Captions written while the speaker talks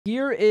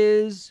Here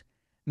is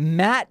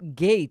Matt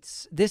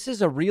Gaetz. This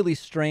is a really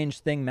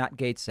strange thing Matt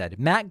Gaetz said.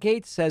 Matt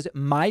Gaetz says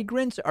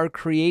migrants are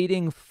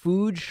creating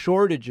food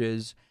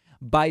shortages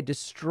by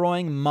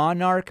destroying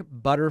monarch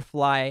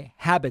butterfly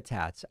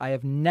habitats. I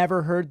have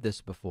never heard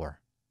this before.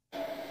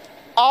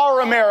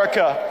 Our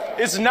America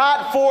is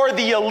not for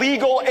the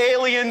illegal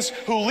aliens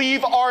who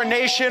leave our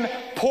nation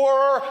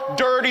poorer,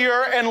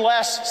 dirtier, and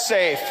less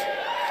safe.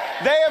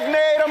 They have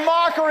made a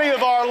mockery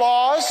of our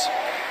laws,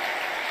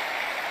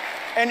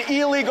 and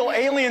illegal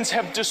aliens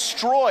have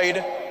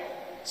destroyed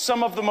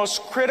some of the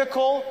most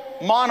critical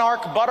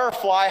monarch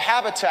butterfly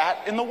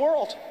habitat in the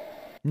world.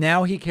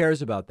 Now he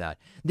cares about that.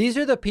 These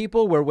are the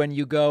people where when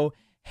you go,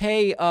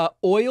 hey,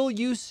 oil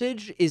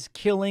usage is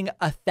killing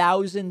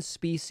 1,000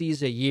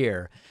 species a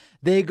year.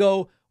 They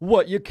go,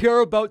 what, you care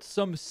about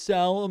some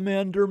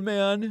salamander,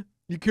 man?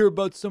 You care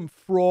about some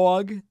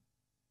frog?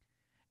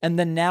 And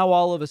then now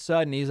all of a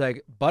sudden he's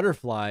like,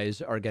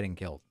 butterflies are getting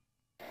killed.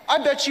 I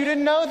bet you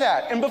didn't know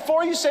that. And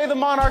before you say the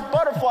monarch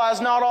butterfly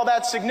is not all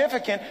that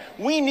significant,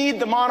 we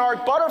need the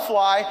monarch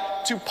butterfly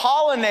to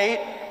pollinate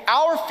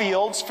our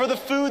fields for the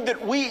food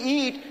that we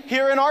eat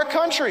here in our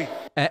country.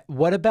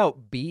 What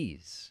about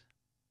bees?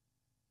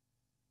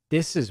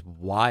 This is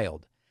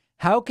wild.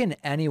 How can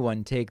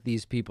anyone take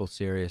these people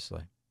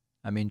seriously?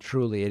 I mean,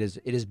 truly, it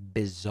is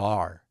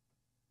bizarre.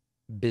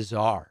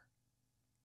 Bizarre.